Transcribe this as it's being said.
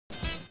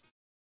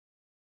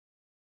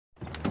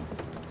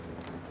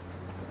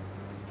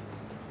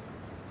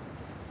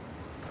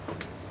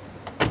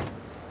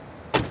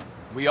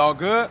We all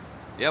good?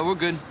 Yeah, we're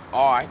good.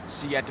 All right,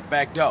 see you at the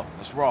back door.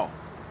 Let's roll.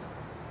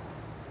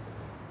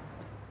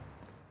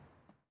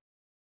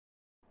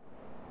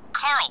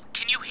 Carl,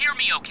 can you hear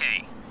me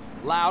okay?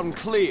 Loud and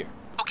clear.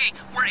 Okay,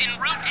 we're en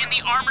route in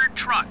the armored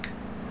truck.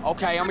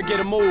 Okay, I'm gonna get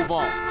a move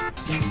on.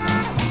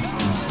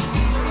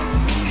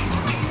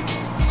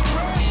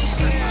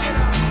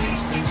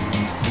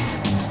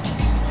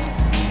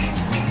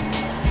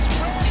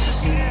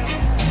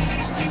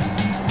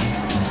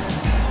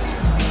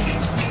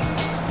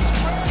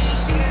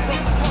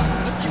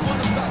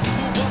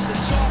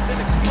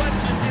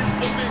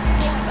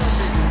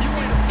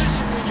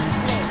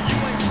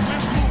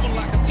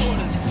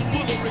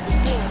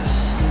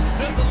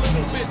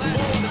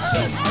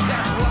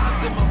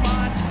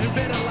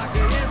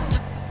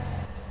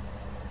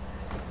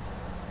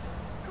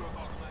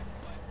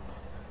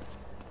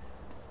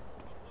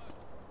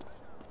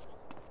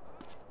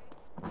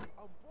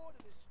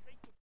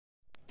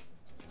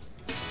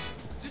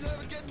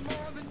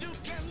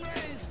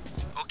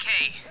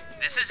 Okay,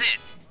 this is it.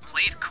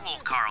 Play it cool,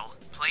 Carl.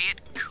 Play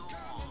it cool.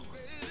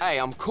 Hey,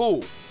 I'm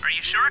cool. Are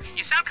you sure?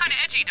 You sound kind of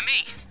edgy to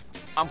me.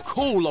 I'm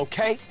cool,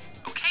 okay?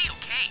 Okay,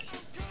 okay.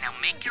 Now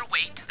make your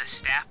way to the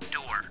staff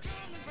door.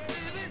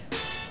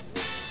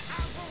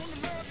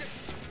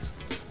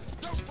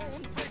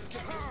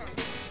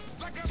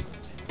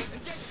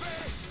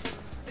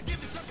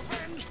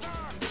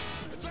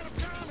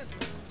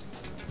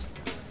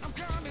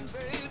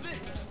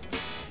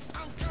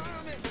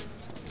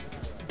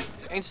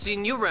 Ain't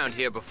seen you around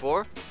here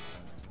before.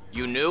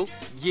 You new?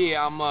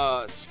 Yeah,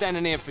 I'm,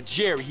 standing in for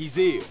Jerry. He's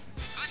ill.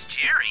 Who's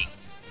Jerry?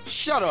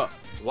 Shut up.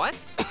 What?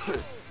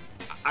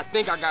 I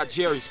think I got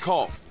Jerry's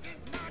call.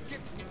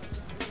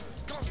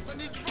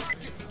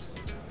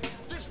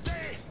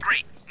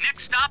 Great.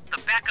 Next stop,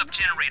 the backup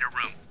generator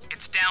room.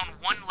 It's down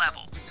one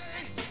level.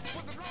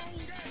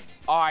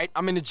 All right,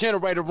 I'm in the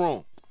generator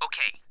room.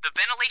 Okay, the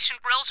ventilation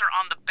grills are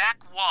on the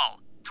back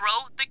wall.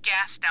 Throw the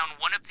gas down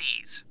one of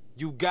these.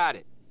 You got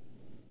it.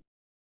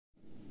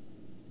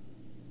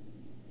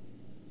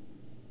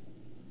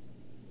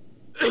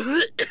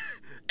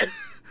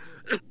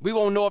 We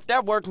won't know if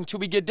that worked until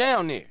we get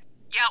down there.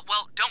 Yeah,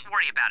 well, don't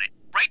worry about it.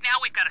 Right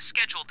now we've got a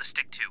schedule to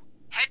stick to.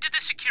 Head to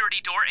the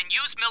security door and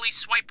use Millie's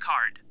swipe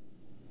card.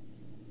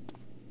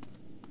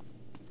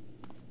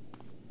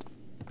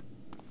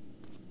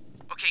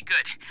 Okay,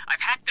 good.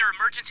 I've hacked their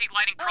emergency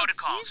lighting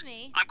protocols. Excuse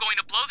me. I'm going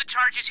to blow the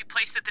charges you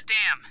placed at the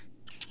dam.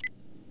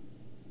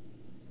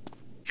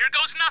 Here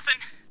goes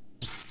nothing.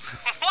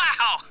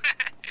 Wow!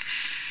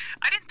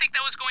 I didn't think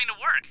that was going to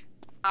work.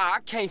 I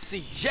can't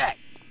see jack.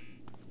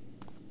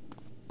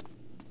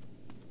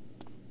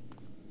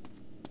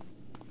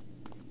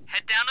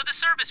 Head down to the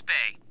service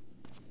bay.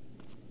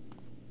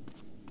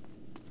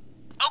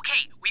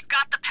 Okay, we've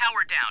got the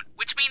power down,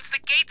 which means the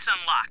gate's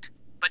unlocked.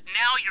 But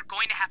now you're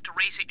going to have to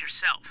raise it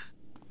yourself.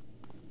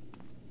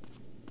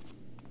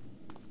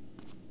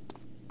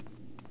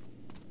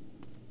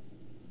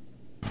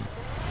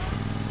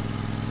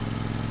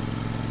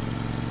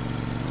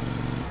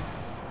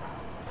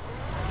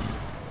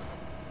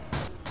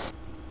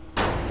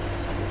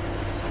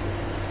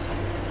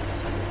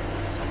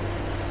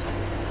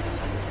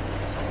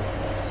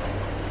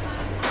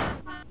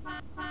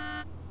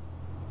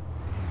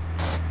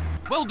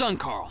 Well done,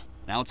 Carl.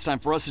 Now it's time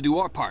for us to do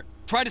our part.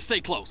 Try to stay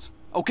close.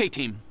 Okay,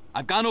 team.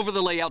 I've gone over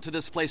the layout to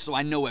this place so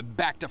I know it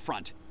back to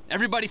front.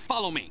 Everybody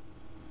follow me.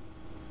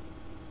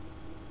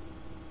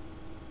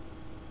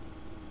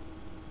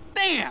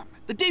 Damn!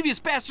 The devious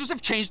bastards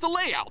have changed the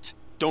layout.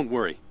 Don't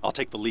worry. I'll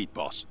take the lead,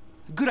 boss.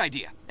 Good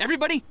idea.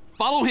 Everybody,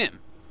 follow him.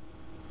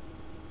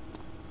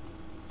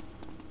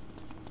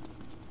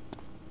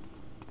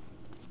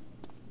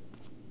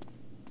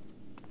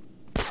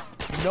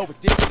 You know what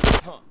this is,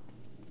 huh?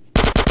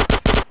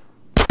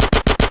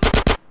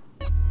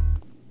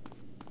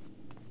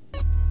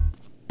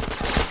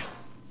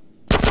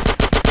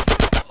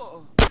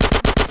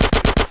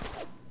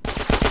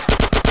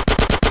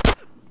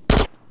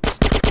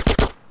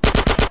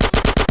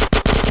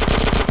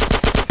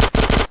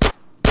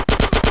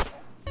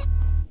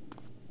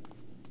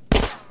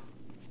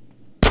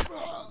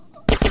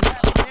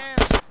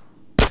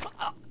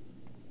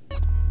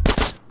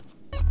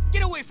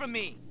 Get away from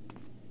me!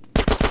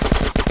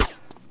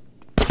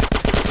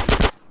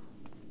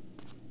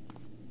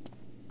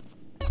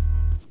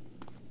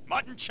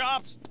 Mutton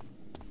chops!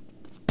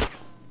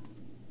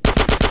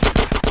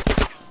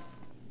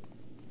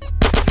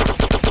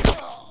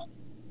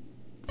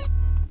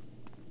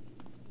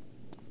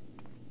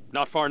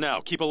 Not far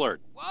now. Keep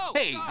alert. Whoa!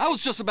 Hey, I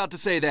was just about to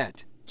say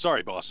that.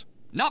 Sorry, boss.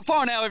 Not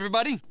far now,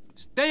 everybody.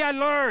 Stay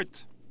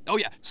alert! Oh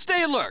yeah,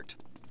 stay alert.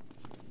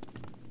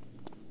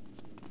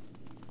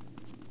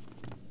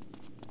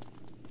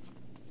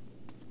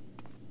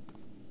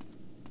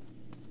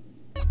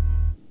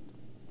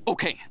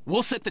 Okay,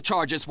 we'll set the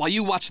charges while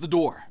you watch the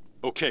door.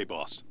 Okay,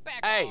 boss.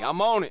 Hey, I'm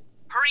on it.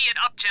 Hurry it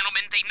up,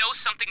 gentlemen. They know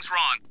something's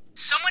wrong.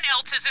 Someone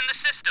else is in the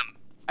system.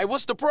 Hey,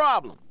 what's the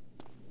problem?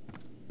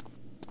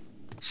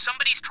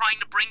 Somebody's trying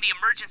to bring the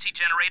emergency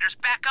generators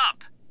back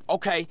up.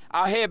 Okay,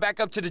 I'll head back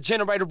up to the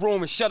generator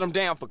room and shut them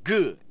down for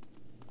good.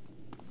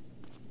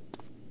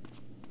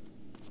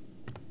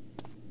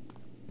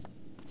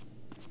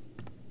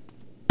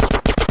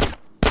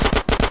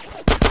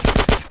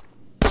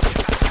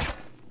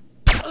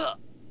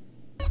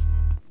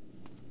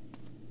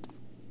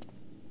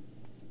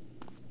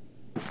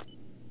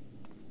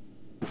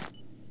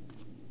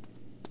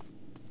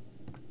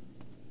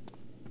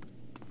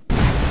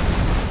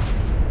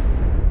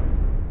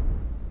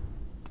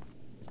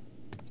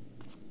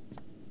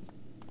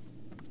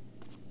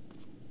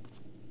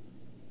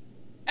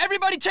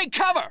 Everybody take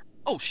cover!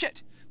 Oh,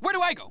 shit. Where do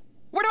I go?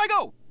 Where do I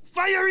go?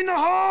 Fire in the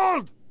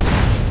hold!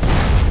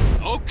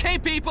 Okay,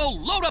 people,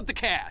 load up the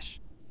cash.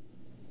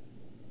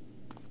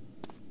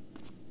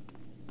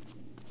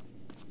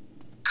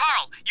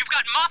 Carl, you've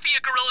got Mafia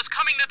guerrillas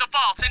coming to the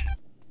vault and...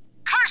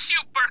 Curse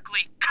you,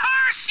 Berkeley!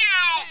 Curse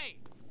you! Hey!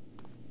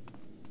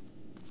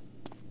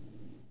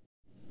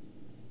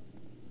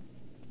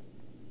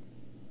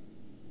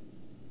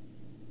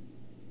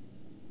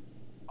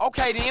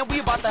 Okay then, we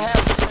about to have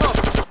some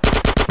trouble.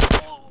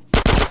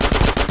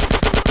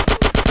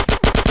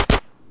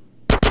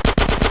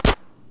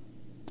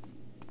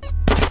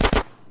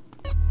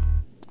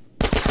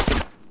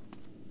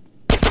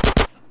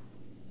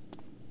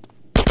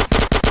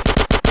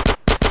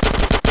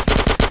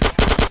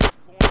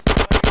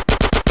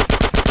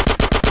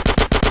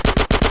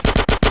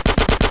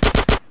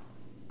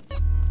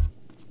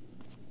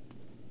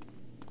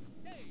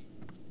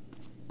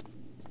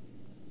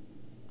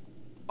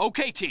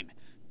 Okay, team.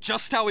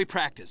 Just how we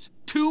practice.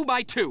 2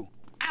 by 2.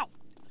 Ow!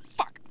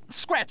 Fuck!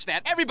 Scratch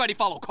that. Everybody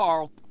follow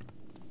Carl.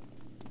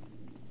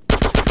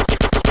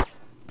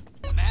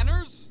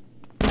 Manners?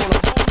 You wanna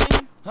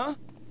phone me? Huh?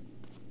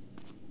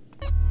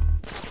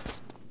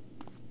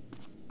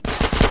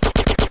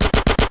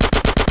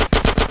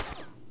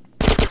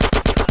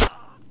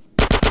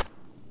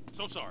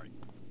 So sorry.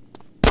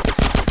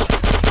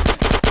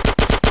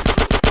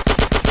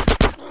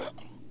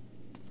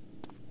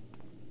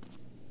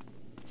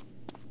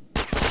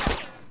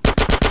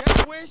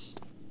 Wish?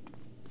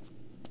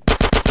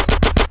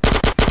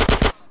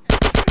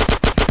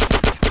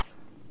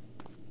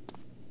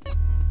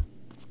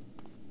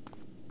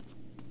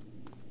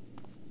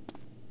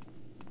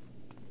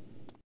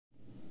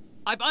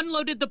 I've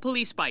unloaded the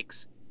police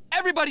bikes.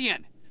 Everybody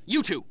in!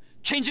 You two,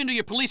 change into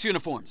your police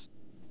uniforms.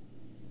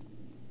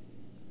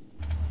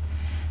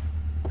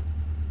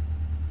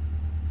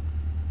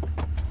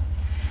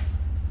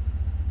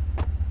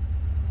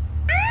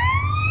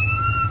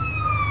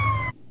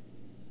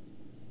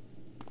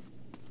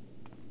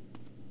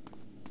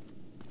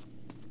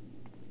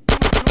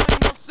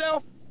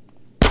 Yourself?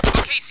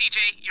 Okay, CJ,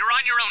 you're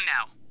on your own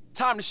now.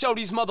 Time to show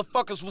these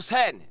motherfuckers what's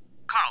happening.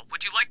 Carl,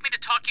 would you like me to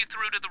talk you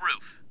through to the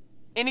roof?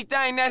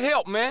 Anything that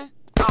help, man.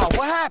 Oh,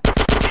 what happened?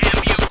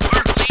 Damn you,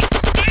 Berkeley!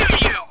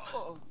 Damn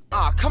you!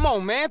 Ah, come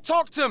on, man.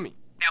 Talk to me.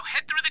 Now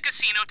head through the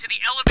casino to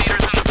the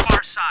elevators on the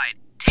far side.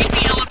 Take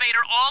the elevator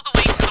all the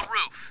way to the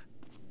roof.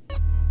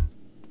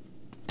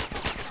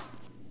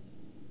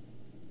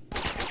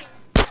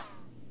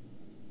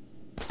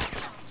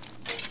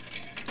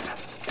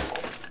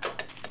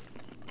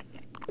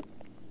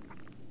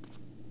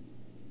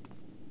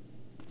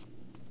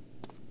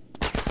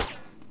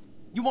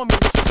 You want me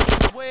to shoot you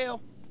as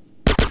well?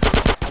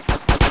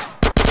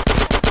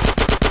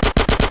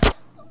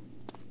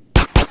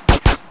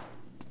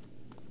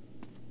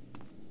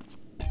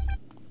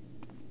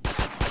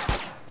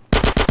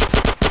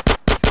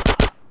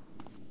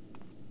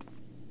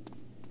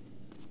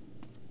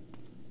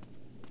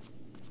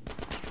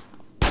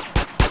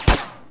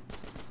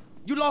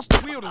 You lost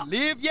the will to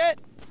live yet?